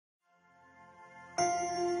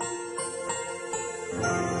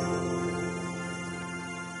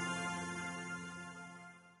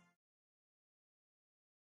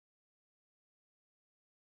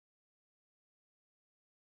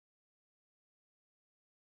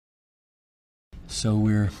So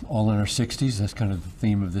we're all in our 60s. That's kind of the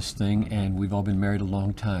theme of this thing, and we've all been married a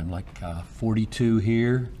long time, like 42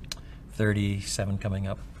 here. 37 coming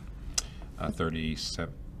up.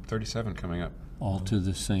 37 coming up. All to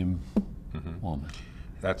the same woman.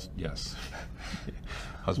 That's, yes.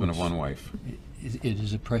 Husband of one wife. It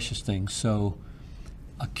is a precious thing. So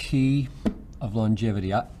a key of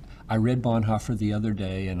longevity. I read Bonhoeffer the other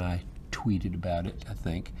day, and I tweeted about it, I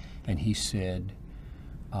think, and he said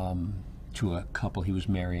to a couple he was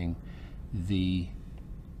marrying, the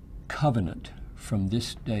covenant from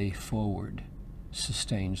this day forward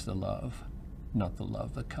sustains the love, not the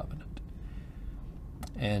love, the covenant.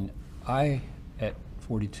 And I, at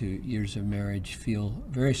 42 years of marriage, feel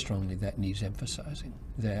very strongly that needs emphasizing,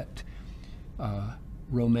 that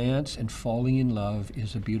romance and falling in love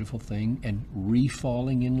is a beautiful thing, and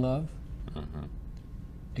re-falling in love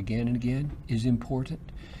again and again is important.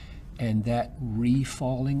 And that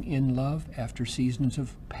re-falling in love after seasons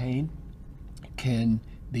of pain can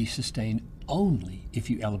be sustained only if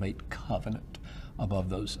you elevate covenant above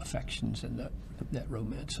those affections and that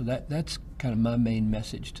romance. So that's kind of my main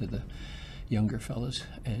message to the younger fellas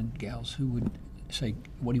and gals who would say,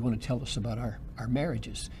 what do you want to tell us about our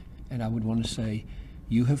marriages? And I would want to say,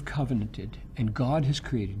 you have covenanted, and God has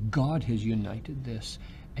created, God has united this,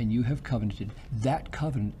 and you have covenanted. That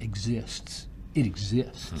covenant exists. It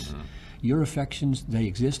exists. Your affections, they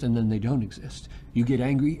exist and then they don't exist. You get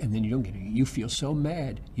angry and then you don't get angry. You feel so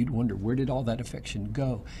mad, you'd wonder, where did all that affection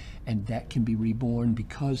go? And that can be reborn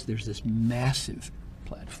because there's this massive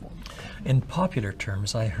platform. In popular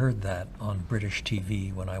terms, I heard that on British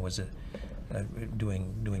TV when I was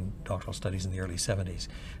doing doctoral studies in the early 70s.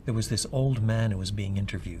 There was this old man who was being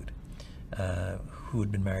interviewed who had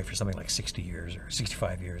been married for something like 60 years or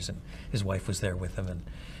 65 years, and his wife was there with him.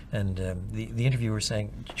 And the interviewer was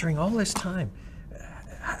saying, during all this time,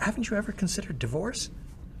 haven't you ever considered divorce?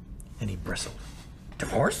 And he bristled.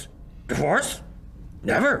 Divorce? Divorce?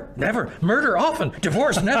 Never, never. Murder often,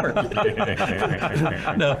 divorce never.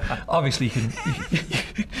 No, obviously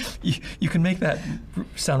you can make that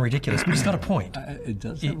sound ridiculous, but it's got a point. It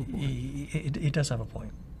does have a point. It does have a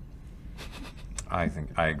point. I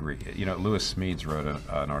agree. You know, Lewis Smedes wrote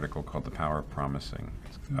an article called "The Power of Promising"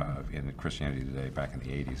 in Christianity Today back in the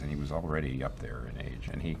 '80s, and he was already up there in age.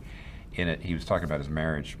 And he was talking about his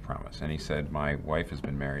marriage promise, and he said, "My wife has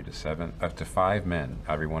been married to 5 men.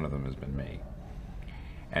 Every one of them has been me."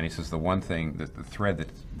 And he says the one thing, the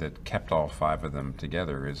thread that kept all 5 of them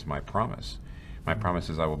together is my promise. My promise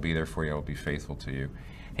is I will be there for you. I will be faithful to you.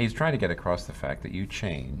 And he's trying to get across the fact that you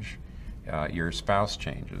change, your spouse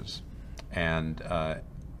changes. And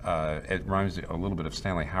it reminds me a little bit of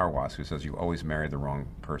Stanley Hauerwas, who says you always marry the wrong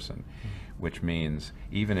person, which means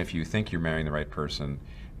even if you think you're marrying the right person,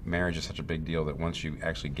 marriage is such a big deal that once you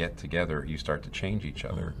actually get together, you start to change each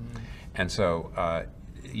other. And so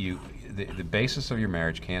the basis of your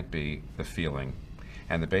marriage can't be the feeling,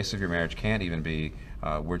 and the basis of your marriage can't even be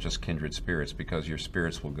we're just kindred spirits, because your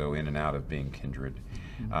spirits will go in and out of being kindred.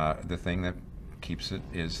 The thing that keeps it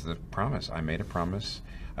is the promise. I made a promise.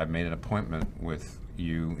 I've made an appointment with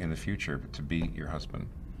you in the future to be your husband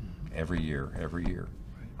every year.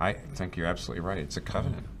 I think you're absolutely right. It's a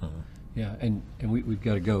covenant. Yeah, and we've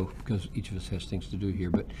got to go because each of us has things to do here.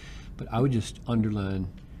 But I would just underline,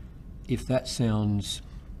 if that sounds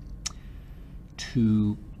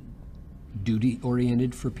too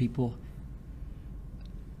duty-oriented for people,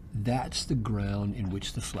 that's the ground in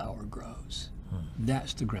which the flower grows.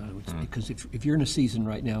 That's the ground in which, because if you're in a season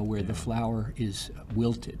right now where the flower is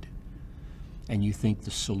wilted, and you think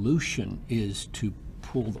the solution is to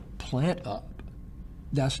pull the plant up,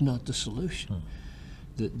 that's not the solution.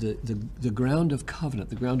 The ground of covenant,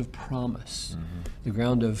 the ground of promise, the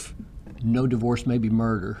ground of no divorce, maybe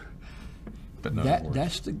murder, but no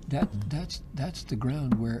that's the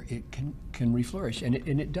ground where it can reflourish, and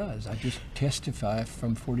it does. I just testify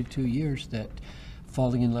from 42 years that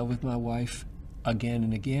falling in love with my wife again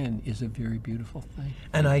and again is a very beautiful thing.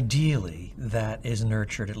 And ideally, that is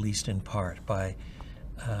nurtured, at least in part, by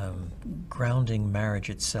grounding marriage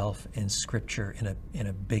itself in Scripture in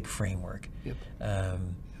a big framework.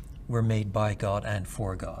 We're made by God and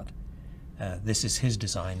for God. This is His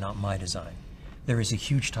design, not my design. There is a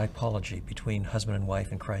huge typology between husband and wife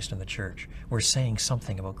and Christ and the church. We're saying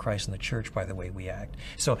something about Christ and the church by the way we act.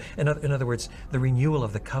 So, in other words, the renewal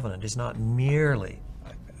of the covenant is not merely,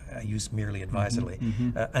 I use merely advisedly,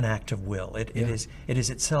 an act of will. It is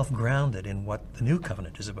itself grounded in what the new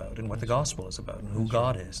covenant is about, and what the gospel is about, and who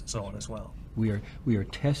God is, and so on as well. We are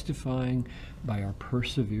testifying by our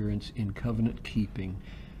perseverance in covenant keeping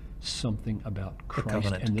something about Christ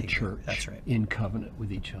covenant and the keeping. church That's right. in covenant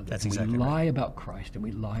with each other. That's And exactly we right. lie about Christ and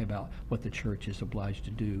we lie about what the church is obliged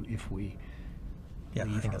to do if we Yeah, I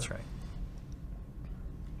leave think her. that's right.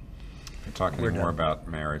 If you talk any We're more done. about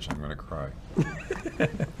marriage, I'm going to cry.